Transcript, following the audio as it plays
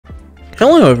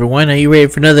Hello everyone, are you ready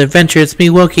for another adventure? It's me,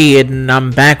 Wookie, and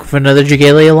I'm back with another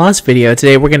Dragalia Lost video.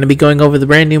 Today we're going to be going over the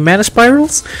brand new mana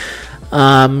spirals,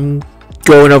 going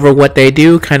over what they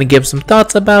do, kind of give some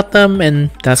thoughts about them, and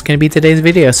that's going to be today's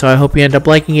video. So I hope you end up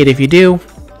liking it. If you do,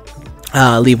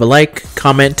 leave a like,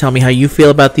 comment, tell me how you feel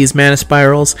about these mana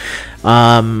spirals.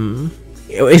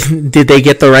 Did they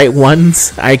get the right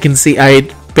ones?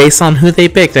 Based on who they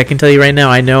picked, I can tell you right now,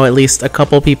 I know at least a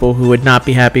couple people who would not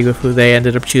be happy with who they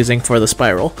ended up choosing for the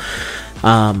spiral.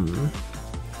 So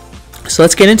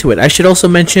let's get into it. I should also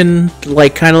mention,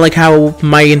 kind of like how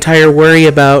my entire worry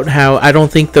about how I don't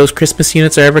think those Christmas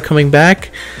units are ever coming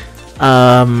back.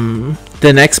 The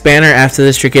next banner after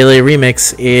this Dragalia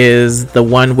remix is the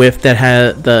one with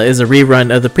is a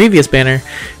rerun of the previous banner,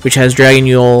 which has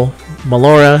Dragonyule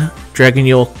Melora,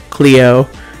 Dragonyule Cleo,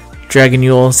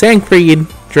 Dragonyule Xainfried,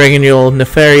 Dragonyule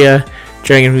Nefaria,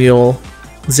 Dragonyule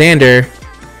Xander,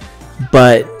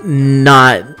 but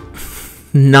not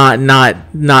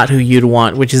who you'd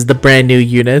want, which is the brand new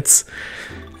units.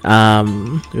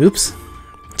 Oops.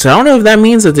 So I don't know if that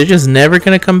means that they're just never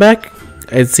gonna come back.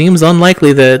 It seems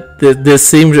unlikely that it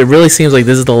really seems like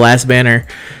this is the last banner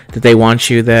that they want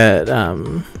you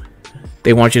to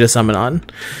summon on.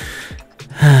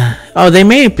 Oh, they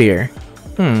may appear.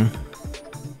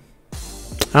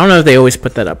 I don't know if they always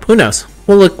put that up. Who knows?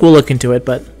 We'll look into it,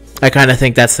 but I kind of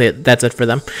think that's it for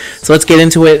them. So let's get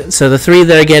into it. So the three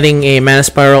that are getting a mana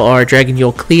spiral are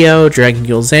Dragonyule Cleo,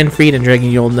 Dragonyule Xainfried, and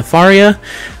Dragonyule Nefaria.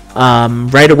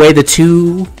 Right away, the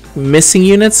two missing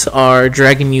units are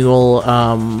Dragonyule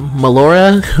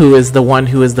Melora, who is the one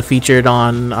who is the featured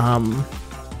on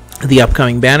the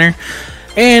upcoming banner,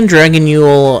 and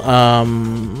Dragonyule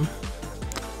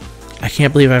I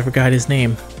can't believe I forgot his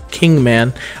name.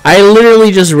 Kingman. I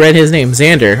literally just read his name.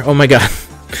 Xander. Oh my god.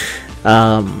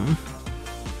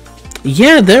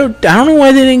 Yeah, I don't know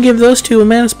why they didn't give those two a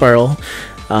mana spiral.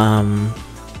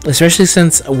 Especially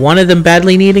since one of them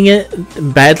badly needed it,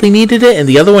 and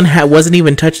the other one wasn't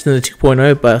even touched in the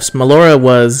 2.0 buffs. Melora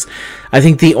was, I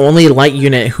think, the only light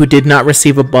unit who did not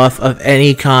receive a buff of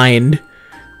any kind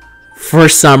for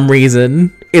some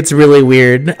reason. It's really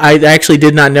weird. I actually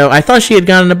did not know. I thought she had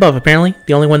gotten a buff. Apparently,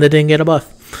 the only one that didn't get a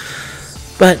buff.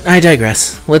 But I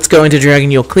digress. Let's go into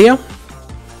Dragonyule Cleo.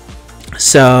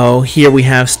 So here we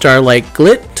have Starlight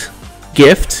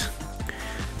Gift.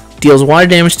 Deals water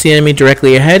damage to the enemy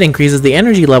directly ahead, increases the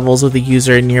energy levels of the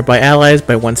user and nearby allies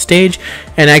by 1 stage,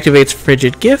 and activates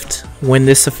Frigid Gift. When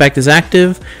this effect is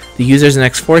active, the user's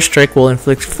next Force Strike will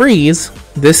inflict freeze.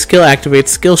 This skill activates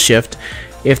Skill Shift.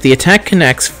 If the attack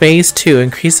connects, Phase 2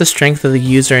 increases the strength of the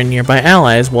user and nearby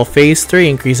allies, while Phase 3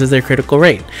 increases their critical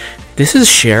rate. This is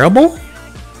shareable?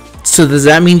 So does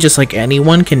that mean just like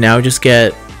anyone can now just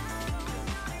get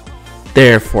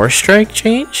their Force Strike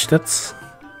changed?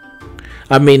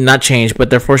 Not changed, but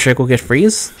their Force Strike will get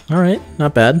freeze? Alright,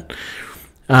 not bad.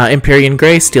 Empyrean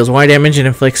Grace deals water damage and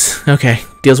inflicts... Okay,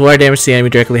 deals water damage to the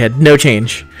enemy directly ahead. No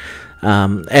change.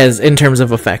 As in terms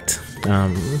of effect.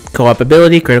 Co-op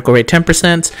ability, critical rate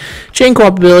 10%. Chain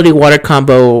co-op ability, water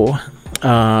combo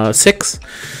 6.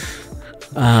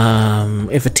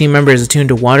 If a team member is attuned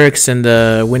to water, extend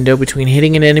the window between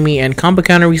hitting an enemy and combo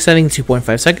counter resetting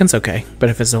 2.5 seconds. Okay, but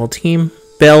if it's the whole team,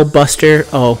 Bell Bestower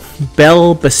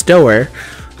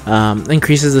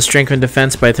increases the strength and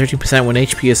defense by 13% when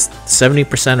HP is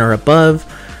 70% or above.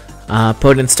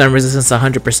 Potent stun resistance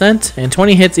 100%, and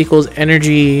 20 hits equals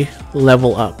energy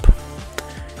level up.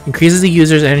 Increases the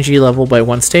user's energy level by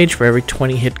 1 stage for every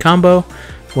 20 hit combo.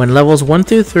 When levels 1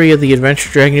 through 3 of the Adventure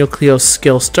Dragonyule Cleo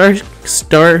skill Starlit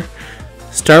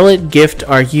Gift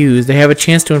are used, they have a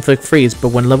chance to inflict freeze,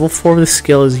 but when level 4 of the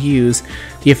skill is used,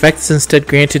 the effect is instead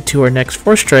granted to our next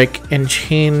Force Strike, and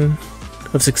chain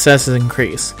of success is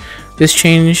increased. This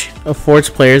change affords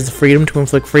players the freedom to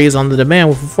inflict freeze on the demand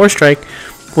with a Force Strike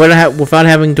without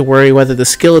having to worry whether the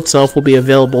skill itself will be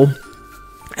available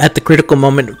at the critical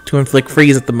moment to inflict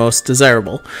freeze at the most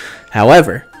desirable.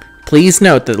 However, please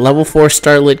note that level 4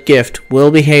 Starlit Gift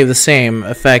will behave the same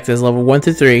effect as level 1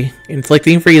 through 3,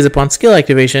 inflicting freeze upon skill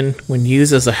activation when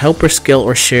used as a helper skill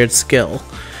or shared skill.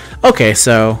 Okay,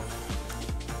 so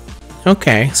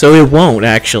it won't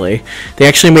actually. They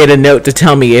actually made a note to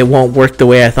tell me it won't work the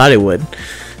way I thought it would.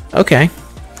 Okay,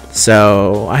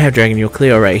 so I have Dragonyule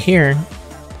Cleo right here.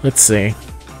 Let's see.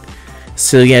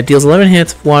 So yeah, it deals 11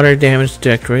 hits of water damage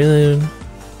to Dragonyule.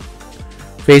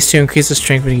 Phase 2 increases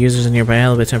strength of users in nearby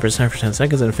ally by 10% for 10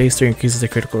 seconds, and Phase 3 increases the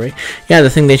critical rate. Yeah, the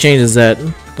thing they changed is that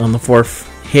on the 4th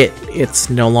hit, it's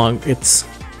no longer... It's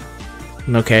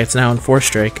now in Force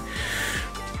Strike.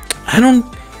 I don't...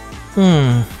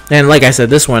 And like I said,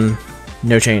 this one,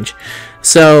 no change.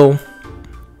 So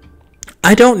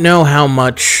I don't know how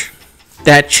much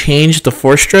that change, the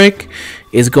Force Strike,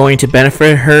 is going to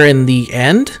benefit her in the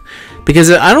end.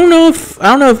 Because I don't know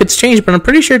if it's changed, but I'm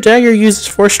pretty sure Dagger uses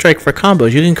Force Strike for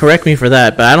combos. You can correct me for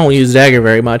that, but I don't use Dagger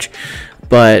very much.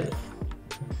 But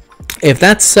if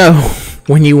that's so,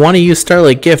 when you want to use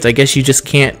Starlight Gift, I guess you just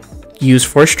can't use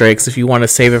Force Strikes if you want to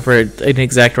save it for an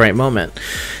exact right moment.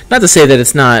 Not to say that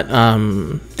it's not.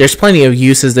 There's plenty of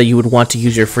uses that you would want to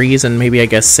use your freeze and maybe, I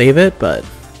guess, save it, but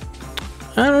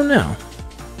I don't know.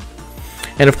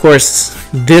 And of course,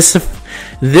 this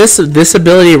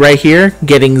ability right here,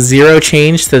 getting 0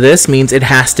 change to this, means it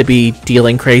has to be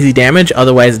dealing crazy damage.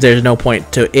 Otherwise, there's no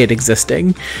point to it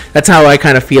existing. That's how I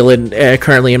kind of feel it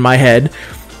currently in my head.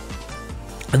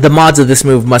 The mods of this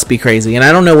move must be crazy, and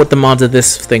I don't know what the mods of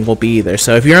this thing will be either.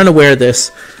 So if you're unaware of this,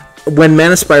 when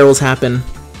mana spirals happen,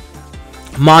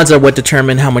 mods are what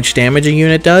determine how much damage a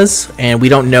unit does, and we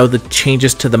don't know the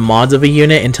changes to the mods of a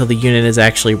unit until the unit is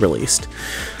actually released.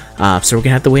 So we're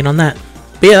gonna have to wait on that.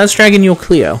 But yeah, that's Dragonyule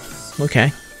Cleo.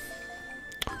 Okay.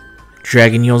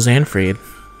 Dragonyule Xainfried.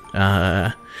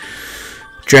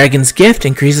 Dragon's Gift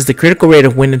increases the critical rate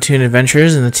of wind attuned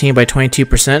adventurers in the team by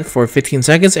 22% for 15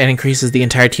 seconds and increases the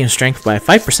entire team's strength by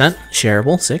 5%.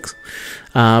 Shareable, 6.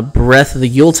 Breath of the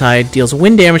Yuletide deals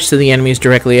wind damage to the enemies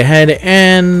directly ahead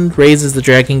and raises the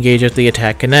dragon gauge if the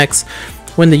attack connects.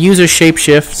 When the user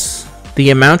shapeshifts,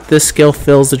 the amount this skill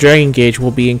fills the dragon gauge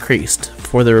will be increased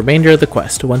for the remainder of the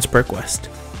quest, once per quest.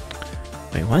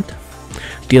 Wait, what?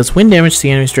 Deals wind damage to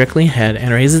the enemies directly ahead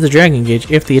and raises the dragon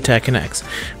gauge if the attack connects.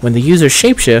 When the user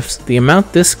shapeshifts, the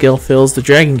amount this skill fills the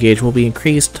dragon gauge will be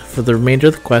increased for the remainder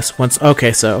of the quest once.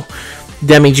 Okay, so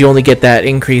that means you only get that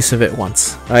increase of it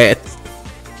once. It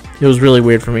was really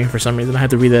weird for me for some reason. I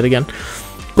had to read that again.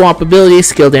 Co-op ability,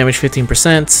 skill damage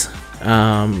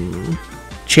 15%.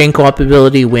 Chain co-op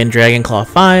ability, Wind Dragon Claw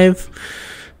 5.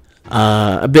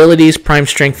 Abilities, Prime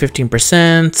Strength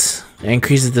 15%.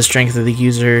 Increases the strength of the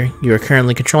user you are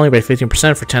currently controlling by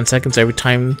 15% for 10 seconds every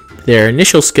time their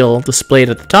initial skill displayed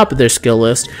at the top of their skill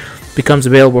list becomes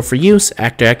available for use.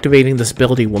 After activating, this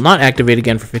ability will not activate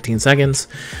again for 15 seconds.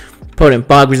 Potent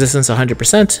Bog Resistance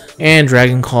 100%, and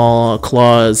Dragon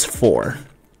Claws 4.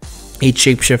 Each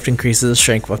shapeshift increases the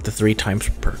strength up to 3 times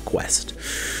per quest.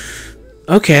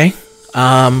 Okay.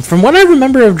 From what I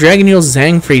remember of Dragonyule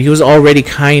Xainfried, he was already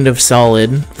kind of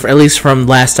solid, at least from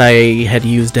last I had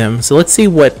used him. So let's see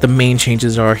what the main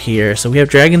changes are here. So we have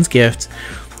Dragon's Gift,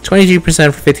 22%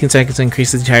 for 15 seconds,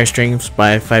 increases the entire strength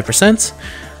by 5%.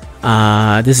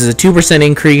 This is a 2%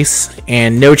 increase,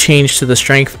 and no change to the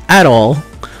strength at all.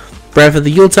 Breath of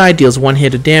the Yuletide deals 1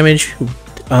 hit of damage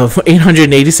of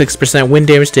 886% wind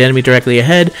damage to enemy directly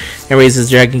ahead, and raises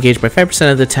dragon gauge by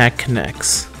 5% of the attack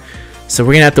connects. So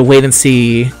we're going to have to wait and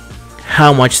see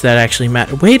how much that actually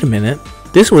matters. Wait a minute.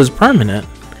 This was permanent.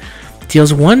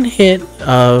 Deals 1 hit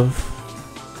of...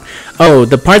 Oh,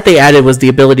 the part they added was the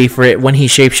ability for it. When he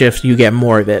shapeshifts, you get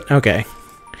more of it. Okay.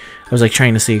 I was like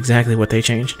trying to see exactly what they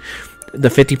changed. The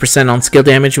 50% on skill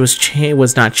damage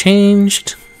was not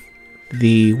changed.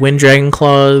 The Wind Dragon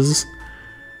Claws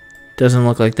doesn't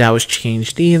look like that was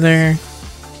changed either.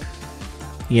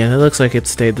 Yeah, it looks like it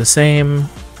stayed the same.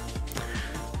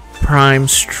 Prime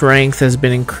Strength has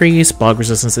been increased, Bog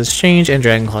Resistance has changed, and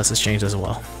Dragon Claws has changed as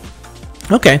well.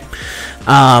 Okay.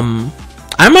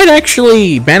 I might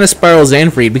actually Mana Spiral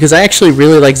Xainfried, because I actually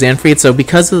really like Xainfried, so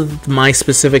because of my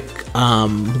specific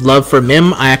love for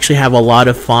Mim, I actually have a lot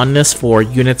of fondness for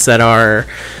units that are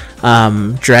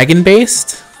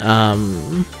dragon-based.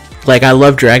 Like, I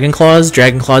love Dragon Claws.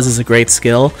 Dragon Claws is a great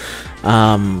skill.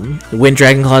 Wind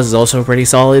Dragon Claws is also pretty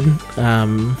solid.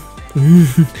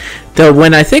 Though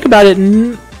when I think about it,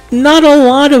 not a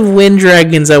lot of Wind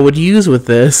Dragons I would use with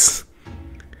this.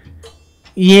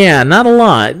 Yeah, not a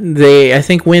lot. I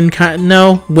think Wind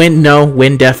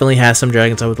definitely has some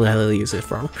dragons I would gladly use it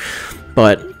from.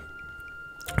 But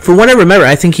from what I remember,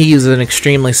 I think he is an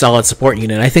extremely solid support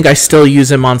unit. I think I still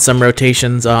use him on some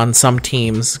rotations on some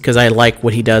teams because I like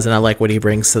what he does and I like what he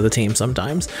brings to the team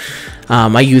sometimes.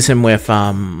 I use him with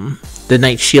the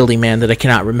Knight Shieldy man that I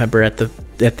cannot remember at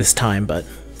this time, but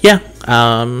yeah.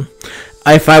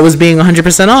 If I was being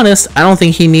 100% honest, I don't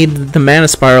think he needed the Mana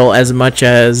Spiral as much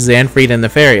as Xainfried and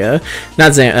Nefaria.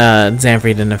 Not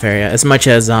Xainfried and Nefaria, as much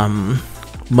as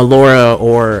Melora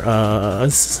or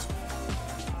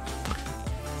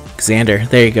Xander.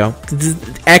 There you go.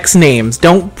 X names.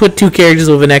 Don't put 2 characters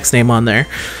with an X name on there.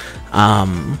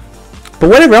 But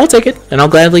whatever, I'll take it, and I'll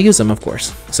gladly use them, of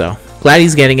course. So, glad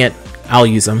he's getting it. I'll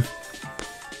use him.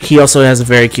 He also has a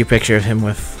very cute picture of him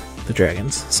with the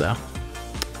dragons, so.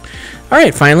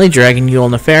 Alright, finally, Dragonyule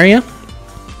Nefaria.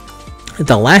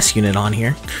 The last unit on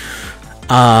here.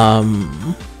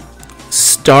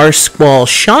 Star Squall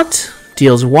Shot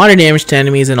deals water damage to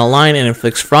enemies in a line and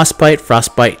inflicts frostbite.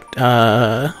 Frostbite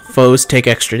foes take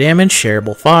extra damage.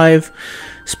 Shareable 5.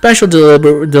 Special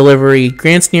Delivery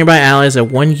grants nearby allies a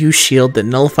 1-use shield that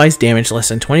nullifies damage less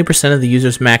than 20% of the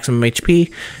user's maximum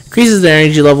HP, increases their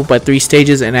energy level by 3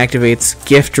 stages, and activates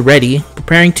Gift Ready,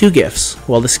 preparing 2 gifts.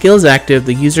 While the skill is active,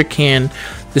 the user can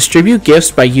distribute gifts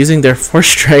by using their 4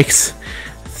 strikes.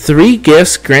 3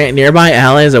 gifts grant nearby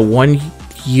allies a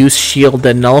 1-use shield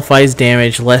that nullifies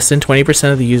damage less than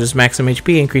 20% of the user's maximum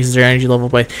HP, increases their energy level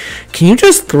by... Can you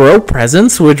just throw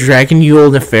presents with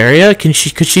Dragonyule Nefaria?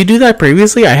 Could she do that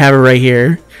previously? I have it right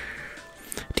here.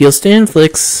 Deals to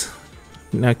inflicts...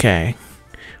 Okay.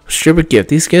 Strip a gift.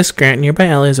 These gifts grant nearby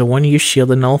allies a 1-use shield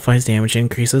that nullifies damage and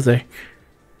increases their...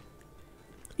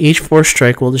 Each 4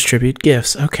 strike will distribute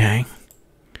gifts. Okay.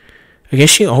 I guess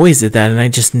she always did that and I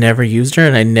just never used her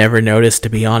and I never noticed, to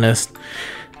be honest.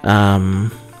 The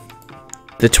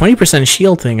 20%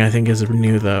 shield thing I think is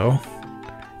new though.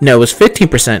 No, it was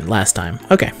 15% last time.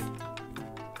 Okay.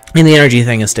 And the energy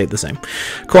thing has stayed the same.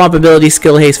 Co-op ability,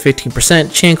 skill haste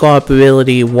 15%. Chain co-op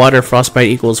ability, water frostbite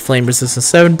equals flame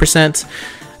resistance 7%.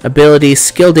 Ability,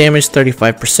 skill damage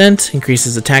 35%.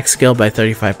 Increases attack skill by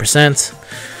 35%.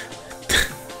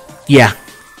 Yeah,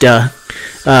 duh.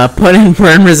 Put in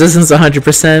burn resistance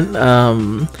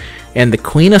 100%. And the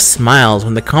Queen of Smiles.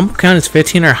 When the combo count is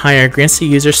 15 or higher, grants the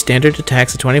user standard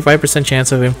attacks a 25%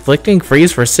 chance of inflicting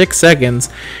freeze for 6 seconds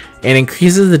and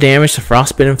increases the damage to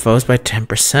frostbitten foes by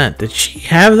 10%. Did she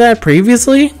have that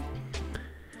previously?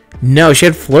 No, she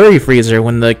had Flurry Freezer.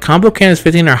 When the combo count is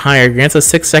 15 or higher, grants a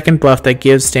 6-second buff that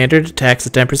gives standard attacks a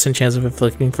 10% chance of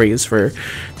inflicting freeze for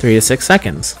 3 to 6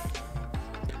 seconds.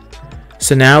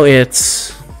 So now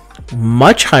it's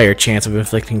much higher chance of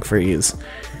inflicting freeze.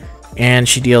 And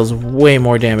she deals way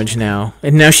more damage now.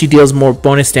 And now she deals more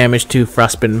bonus damage to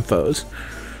frostbitten foes.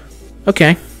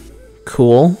 Okay.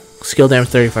 Cool. Skill damage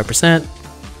 35%.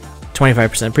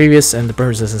 25% previous. And the burn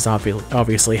resistance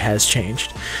obviously has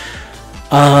changed.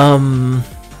 I'm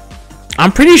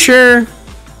pretty sure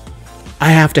I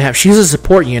have to have... She's a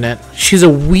support unit. She's a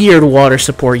weird water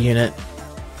support unit.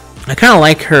 I kind of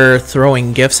like her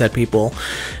throwing gifts at people.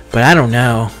 But I don't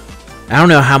know. I don't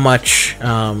know how much...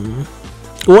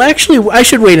 Well, actually, I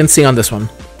should wait and see on this one.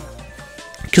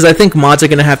 Because I think mods are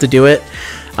going to have to do it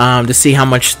to see how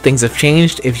much things have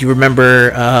changed. If you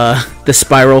remember the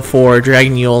spiral for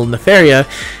Dragonyule Nefaria,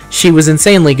 she was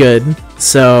insanely good.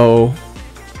 So,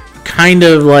 kind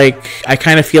of like, I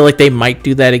kind of feel like they might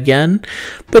do that again.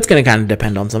 But it's going to kind of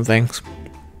depend on some things.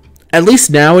 At least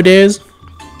nowadays,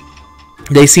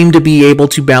 they seem to be able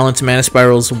to balance mana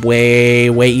spirals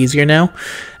way easier now.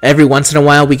 Every once in a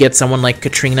while we get someone like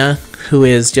Katrina who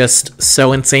is just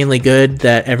so insanely good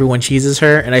that everyone cheeses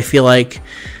her, and I feel like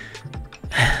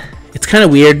it's kind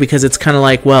of weird because it's kind of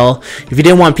like, well, if you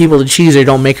didn't want people to cheese her,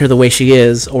 don't make her the way she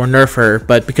is or nerf her.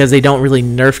 But because they don't really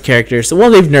nerf characters, well,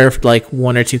 they've nerfed like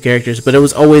 1 or 2 characters, but it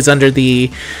was always under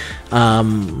the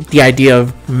idea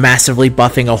of massively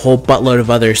buffing a whole buttload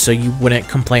of others, so you wouldn't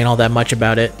complain all that much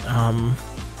about it.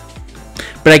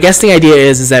 But I guess the idea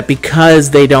is that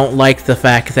because they don't like the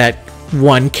fact that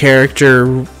one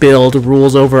character build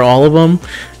rules over all of them,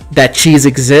 that cheese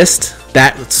exists.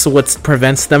 That's what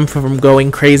prevents them from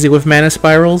going crazy with mana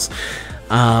spirals.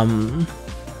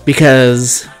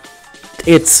 Because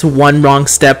it's one wrong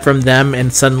step from them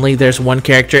and suddenly there's one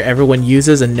character everyone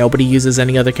uses and nobody uses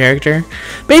any other character.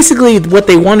 Basically, what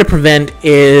they want to prevent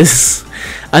is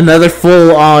another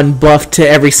full-on buff to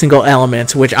every single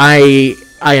element, which I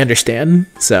understand.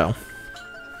 So,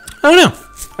 I don't know.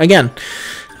 Again,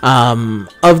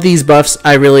 of these buffs,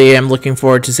 I really am looking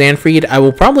forward to Xainfried. I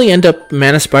will probably end up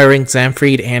mana spiring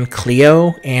Xainfried and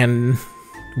Cleo and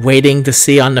waiting to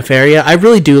see on Nefaria. I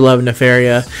really do love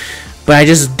Nefaria, but I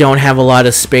just don't have a lot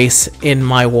of space in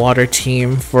my water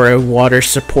team for a water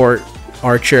support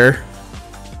archer.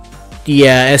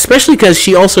 Yeah, especially because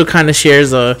she also kind of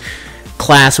shares a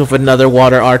class with another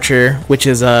water archer, which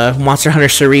is Monster Hunter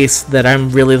Cerise, that I'm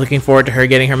really looking forward to her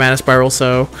getting her mana spiral.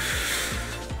 So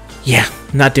yeah,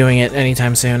 not doing it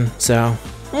anytime soon. So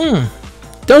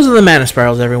those are the mana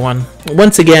spirals, everyone.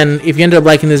 Once again, if you ended up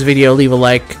liking this video, leave a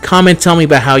like, comment, tell me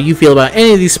about how you feel about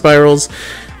any of these spirals.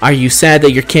 Are you sad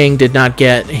that your king did not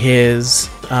get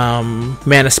his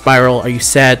mana spiral? Are you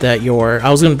sad that your... I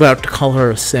was about to call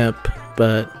her a simp,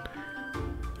 but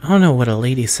I don't know what a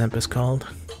lady simp is called.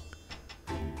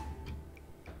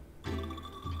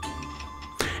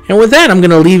 And with that, I'm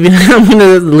gonna leave it. I'm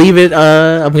gonna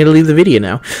leave the video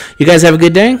now. You guys have a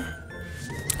good day,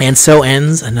 and so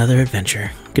ends another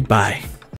adventure. Goodbye.